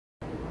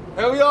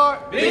Here we are,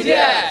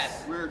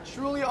 BTS! We're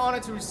truly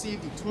honored to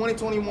receive the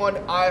 2021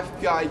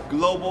 IFPI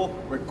Global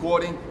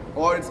Recording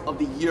Artist of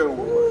the Year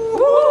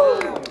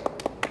Award.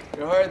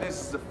 You heard this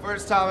is the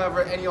first time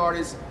ever any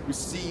artist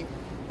received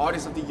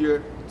Artist of the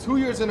Year 2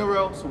 years in a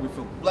row, so we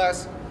feel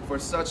blessed for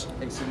such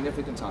a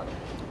significant title.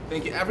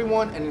 Thank you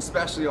everyone, and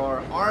especially our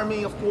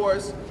army, of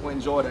course, who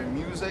enjoyed our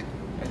music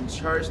and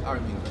cherished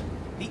our music.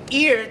 The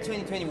year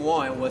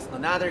 2021 was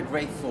another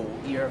grateful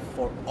year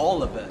for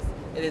all of us.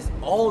 It is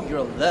all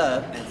your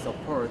love and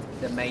support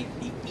that made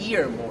the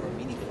year more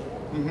meaningful.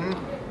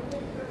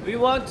 We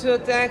want to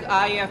thank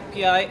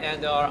IFPI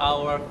and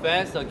our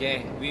fans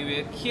again. We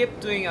will keep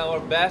doing our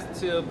best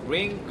to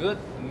bring good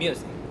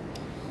music.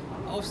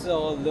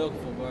 Also, look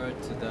forward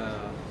to the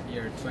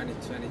year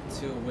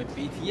 2022 with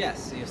BTS.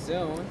 See you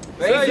soon.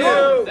 Thank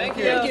you! Thank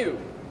you. Thank you.